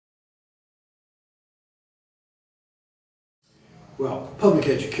Well, public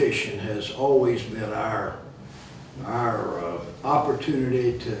education has always been our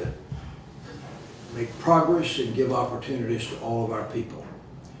opportunity to make progress and give opportunities to all of our people.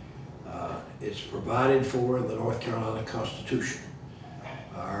 It's provided for in the North Carolina Constitution.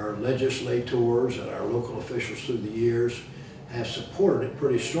 Our legislators and our local officials through the years have supported it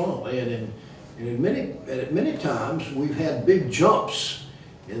pretty strongly, and at many times we've had big jumps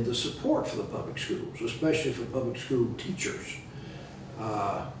in the support for the public schools, especially for public school teachers.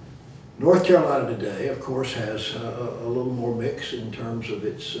 North Carolina today, of course, has a little more mix in terms of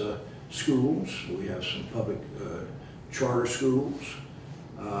its schools. We have some public charter schools.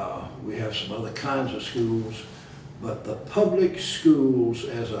 We have some other kinds of schools. But the public schools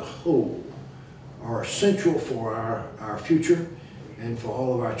as a whole are essential for our future and for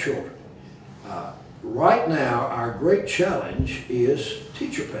all of our children. Right now, our great challenge is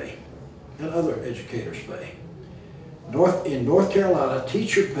teacher pay and other educators' pay. In North Carolina,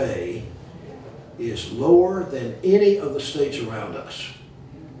 teacher pay is lower than any of the states around us.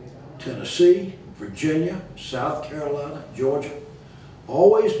 Tennessee, Virginia, South Carolina, Georgia.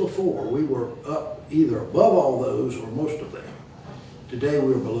 Always before, we were up either above all those or most of them. Today,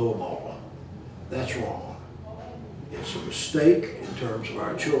 we're below them all. That's wrong. It's a mistake in terms of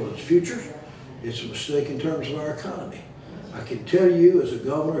our children's futures. It's a mistake in terms of our economy. I can tell you, as a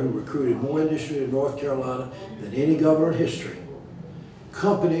governor who recruited more industry in North Carolina than any governor in history,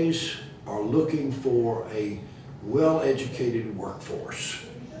 companies are looking for a well-educated workforce.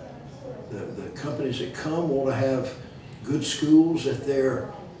 The companies that come want to have good schools that their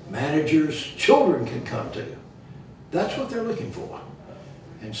managers' children can come to. That's what they're looking for.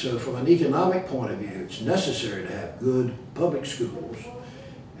 And so from an economic point of view, it's necessary to have good public schools.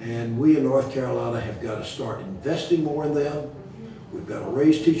 And we in North Carolina have got to start investing more in them. We've got to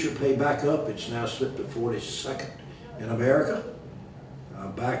raise teacher pay back up. It's now slipped to 42nd in America.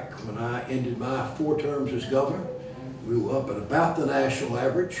 Back when I ended my 4 terms as governor, we were up at about the national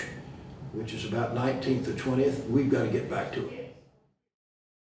average, which is about 19th or 20th. We've got to get back to it.